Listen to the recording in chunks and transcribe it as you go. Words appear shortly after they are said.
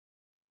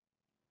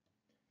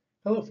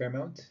Hello,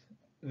 Fairmount.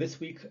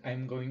 This week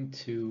I'm going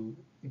to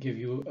give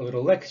you a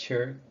little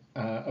lecture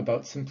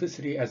about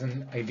simplicity as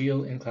an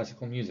ideal in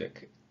classical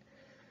music.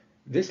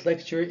 This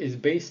lecture is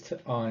based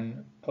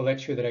on a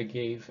lecture that I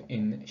gave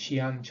in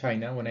Xi'an,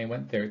 China, when I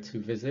went there to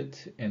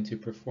visit and to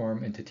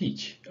perform and to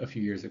teach a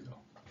few years ago.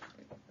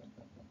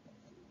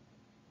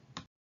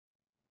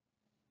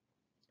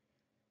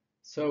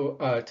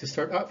 So, to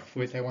start off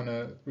with, I want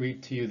to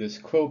read to you this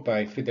quote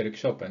by Frédéric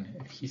Chopin.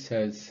 He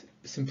says,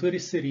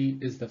 "Simplicity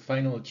is the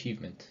final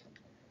achievement.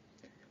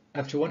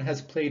 After one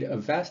has played a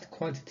vast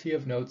quantity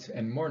of notes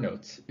and more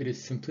notes, it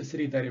is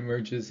simplicity that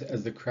emerges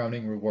as the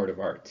crowning reward of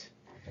art."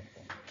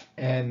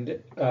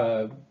 And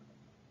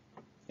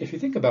if you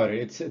think about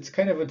it, it's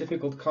kind of a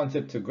difficult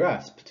concept to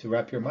grasp, to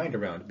wrap your mind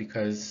around,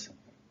 because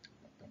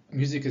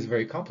music is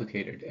very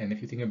complicated. And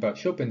if you think about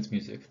Chopin's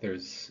music,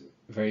 there's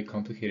very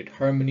complicated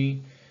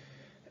harmony,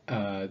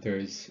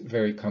 there's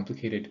very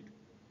complicated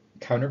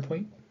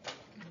counterpoint.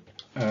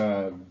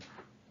 Um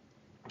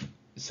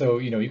so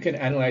you can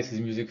analyze his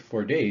music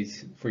for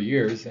days, for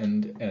years,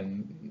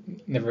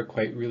 and never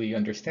quite really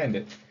understand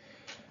it.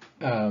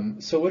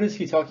 So what is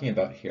he talking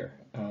about here?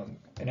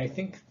 And I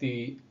think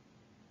the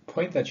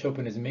point that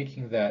Chopin is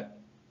making, that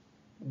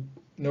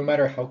no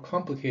matter how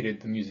complicated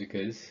the music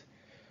is,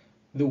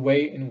 the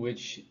way in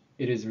which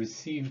it is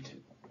received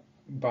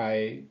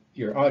by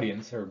your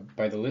audience or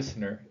by the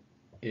listener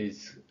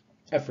is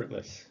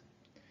effortless.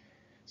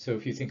 So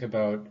if you think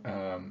about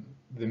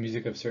the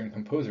music of certain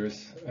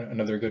composers,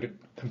 another good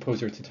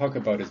composer to talk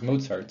about is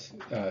Mozart.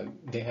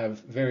 They have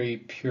very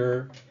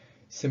pure,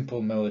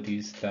 simple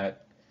melodies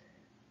that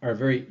are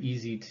very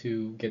easy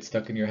to get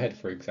stuck in your head,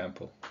 for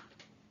example.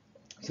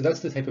 So that's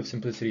the type of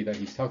simplicity that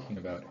he's talking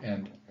about.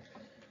 And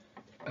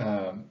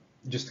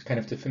just kind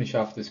of to finish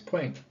off this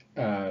point,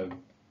 I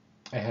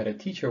had a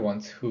teacher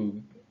once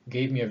who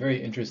gave me a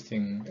very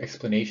interesting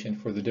explanation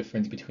for the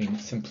difference between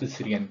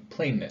simplicity and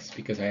plainness,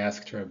 because I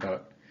asked her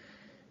about,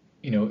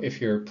 if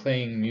you're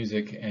playing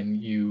music and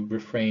you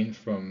refrain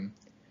from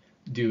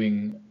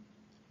doing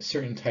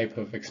certain type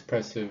of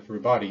expressive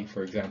rubato,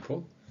 for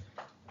example,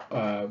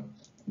 uh,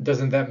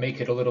 doesn't that make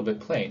it a little bit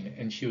plain?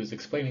 And she was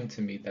explaining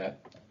to me that,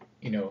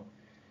 you know,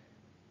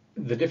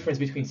 the difference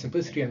between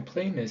simplicity and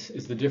plainness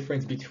is the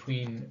difference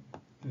between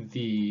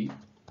the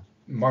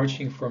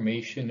marching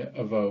formation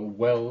of a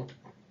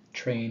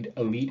well-trained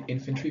elite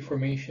infantry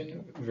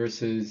formation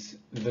versus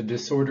the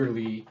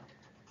disorderly,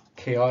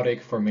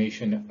 chaotic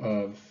formation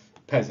of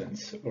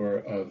peasants or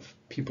of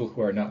people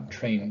who are not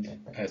trained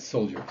as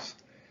soldiers.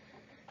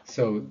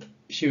 So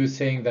she was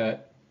saying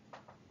that,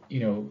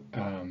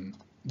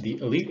 the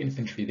elite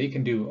infantry, they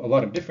can do a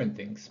lot of different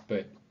things,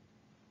 but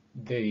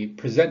they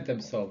present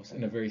themselves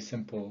in a very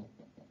simple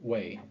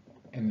way.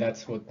 And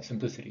that's what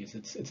simplicity is.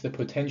 It's the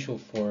potential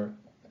for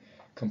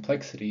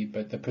complexity,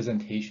 but the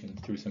presentation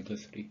through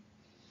simplicity.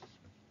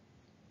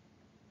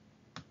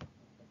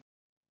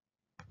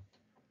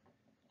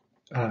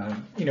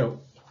 You know,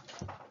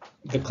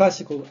 the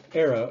classical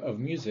era of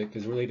music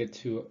is related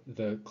to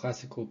the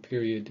classical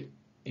period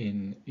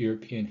in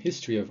European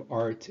history of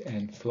art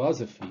and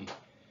philosophy,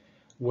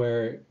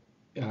 where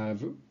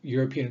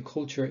European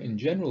culture in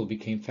general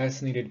became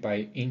fascinated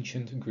by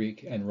ancient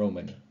Greek and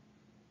Roman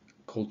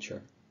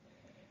culture.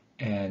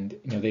 And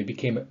they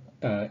became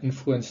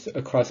influenced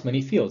across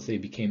many fields. They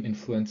became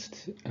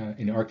influenced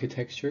in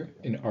architecture,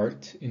 in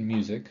art, in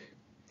music,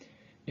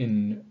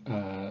 in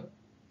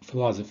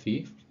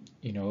philosophy.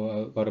 A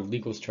lot of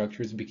legal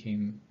structures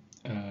became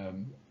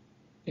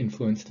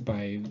influenced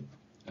by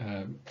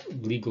uh,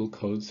 legal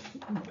codes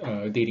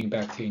dating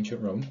back to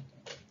ancient Rome.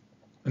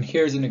 And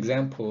here's an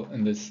example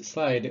in this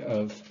slide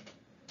of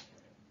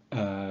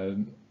uh,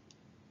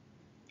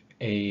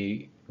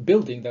 a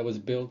building that was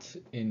built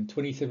in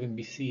 27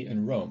 BC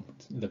in Rome,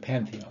 the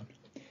Pantheon.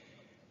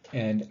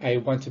 And I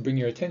want to bring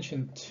your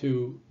attention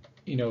to,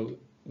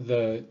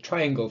 the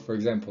triangle, for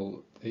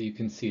example, that you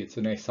can see. It's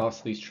an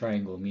isosceles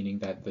triangle, meaning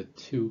that the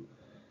two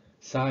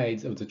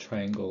sides of the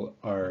triangle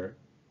are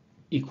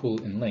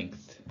equal in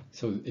length.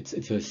 So it's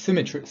a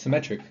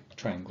symmetric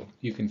triangle.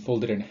 You can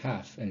fold it in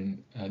half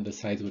and the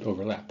sides would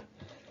overlap.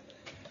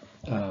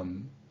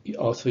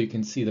 Also, you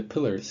can see the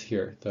pillars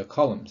here, the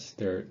columns.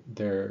 They're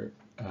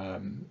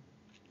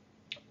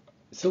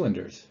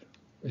cylinders,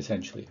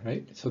 essentially,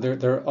 right? So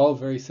they're all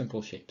very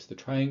simple shapes: the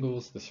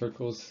triangles, the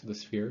circles, the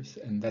spheres,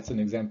 and that's an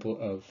example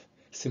of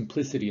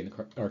simplicity in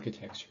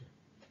architecture.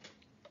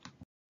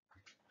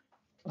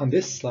 On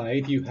this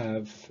slide, you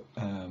have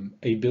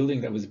a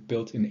building that was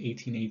built in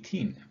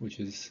 1818, which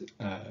is,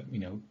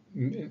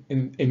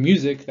 in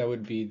music, that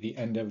would be the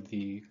end of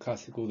the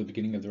classical, the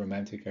beginning of the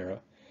Romantic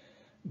era.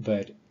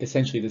 But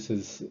essentially, this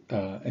is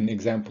an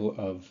example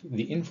of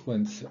the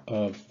influence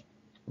of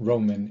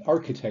Roman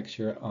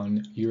architecture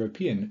on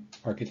European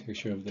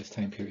architecture of this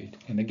time period.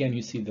 And again,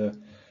 you see the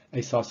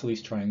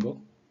isosceles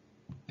triangle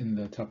in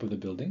the top of the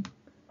building,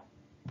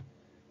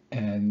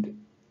 and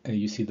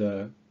you see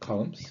the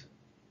columns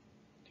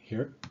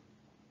here.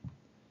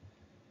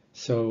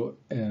 So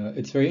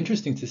it's very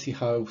interesting to see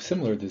how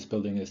similar this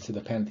building is to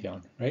the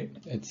Pantheon, right?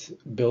 It's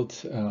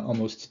built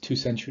almost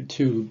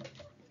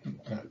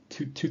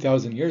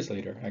 2,000 years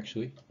later,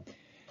 actually.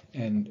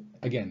 And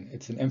again,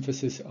 it's an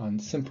emphasis on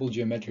simple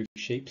geometric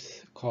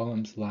shapes,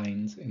 columns,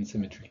 lines, and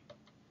symmetry.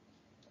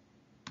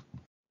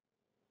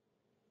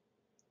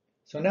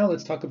 So now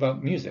let's talk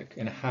about music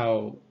and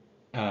how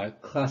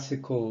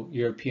classical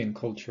European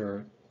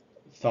culture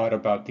thought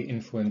about the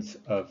influence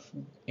of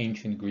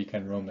ancient Greek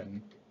and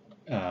Roman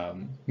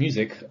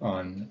music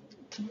on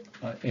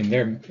in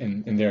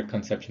their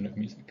conception of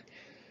music.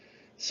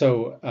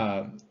 So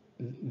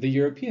the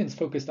Europeans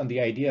focused on the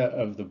idea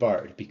of the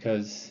bard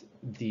because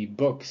the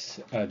books,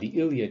 the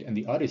Iliad and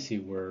the Odyssey,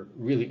 were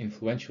really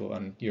influential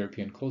on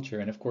European culture,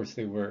 and of course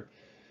they were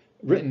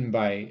written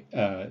by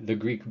the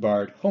Greek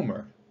bard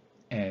Homer.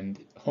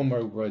 And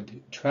Homer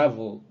would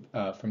travel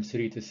from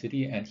city to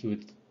city, and he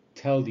would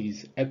tell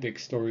these epic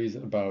stories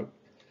about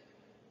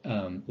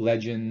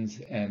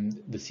legends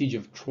and the siege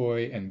of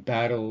Troy and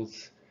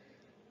battles.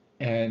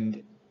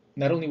 And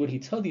not only would he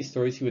tell these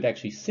stories, he would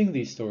actually sing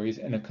these stories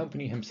and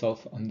accompany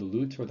himself on the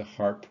lute or the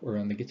harp or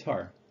on the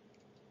guitar.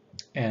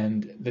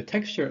 And the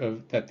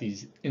texture that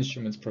these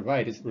instruments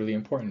provide is really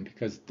important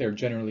because they're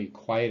generally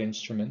quiet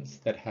instruments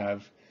that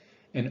have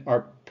an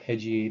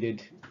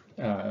arpeggiated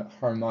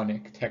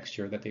harmonic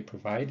texture that they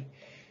provide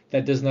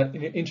that does not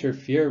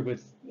interfere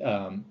with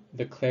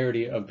the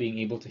clarity of being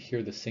able to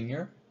hear the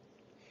singer,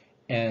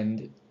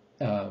 and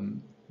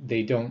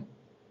they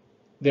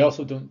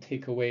also don't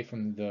take away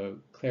from the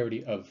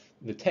clarity of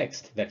the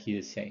text that he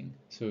is saying.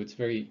 So it's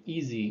very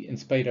easy, in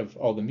spite of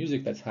all the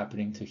music that's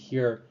happening, to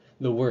hear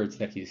the words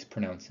that he's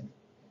pronouncing.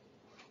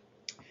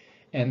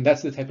 And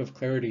that's the type of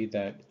clarity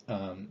that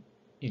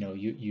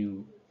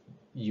you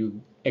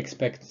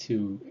expect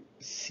to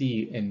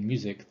see in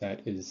music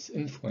that is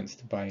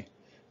influenced by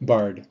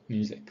bard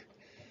music.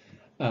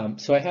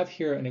 So I have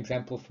here an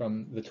example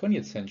from the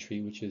 20th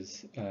century, which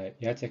is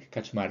Jacek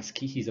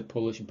Kaczmarski. He's a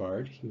Polish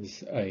bard. He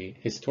was a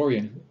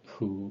historian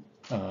who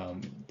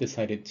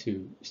decided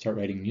to start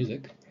writing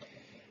music.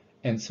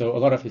 And so a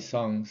lot of his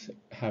songs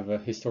have a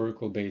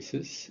historical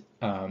basis.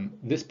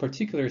 This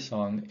particular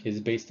song is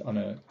based on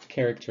a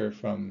character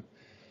from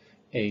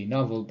a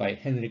novel by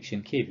Henryk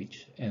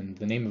Sienkiewicz, and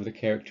the name of the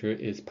character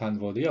is Pan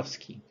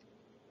Włodyjowski.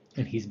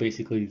 And he's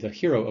basically the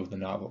hero of the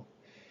novel.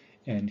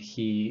 And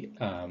he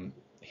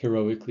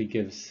heroically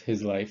gives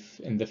his life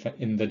in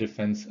the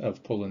defense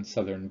of Poland's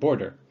southern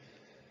border.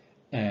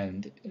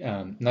 And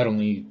not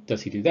only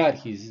does he do that,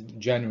 he's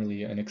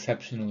generally an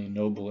exceptionally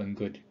noble and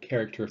good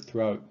character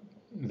throughout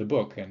the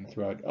book and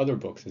throughout other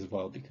books as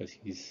well, because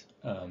he's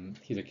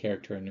a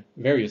character in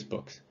various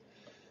books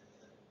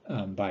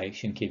by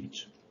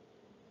Sienkiewicz.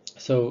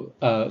 So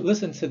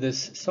listen to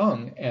this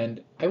song,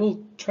 and I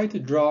will try to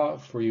draw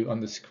for you on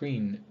the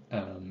screen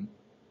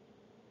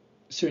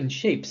certain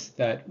shapes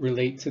that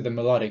relate to the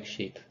melodic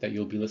shape that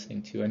you'll be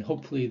listening to, and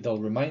hopefully they'll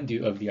remind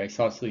you of the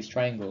isosceles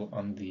triangle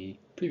on the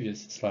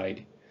previous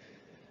slide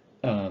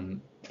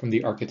from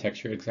the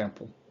architecture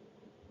example.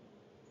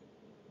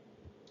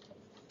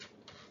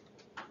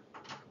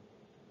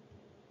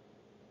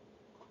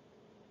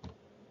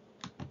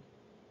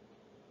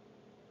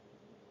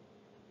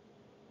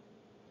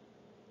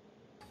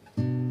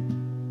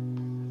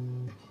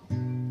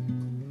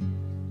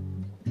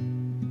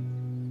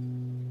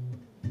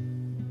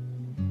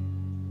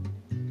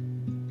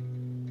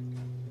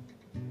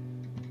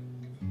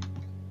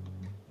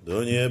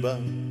 Do nieba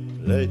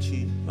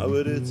leci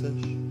mały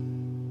rycerz,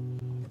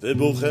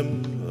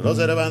 wybuchem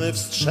rozerwany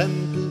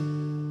wstrzępy.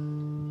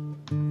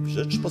 W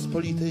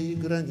Rzeczpospolitej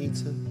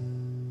granice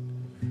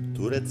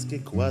tureckie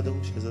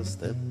kładą się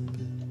zastępy.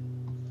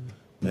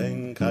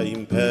 Pęka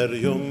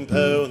imperium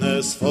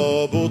pełne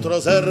swobód,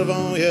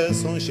 rozerwą je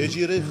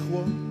sąsiedzi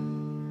rychło.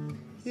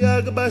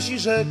 Jak Basi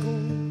rzekł,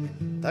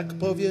 tak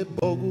powie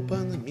Bogu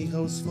Pan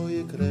Michał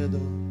swoje credo.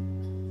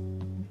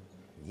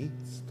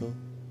 Nic to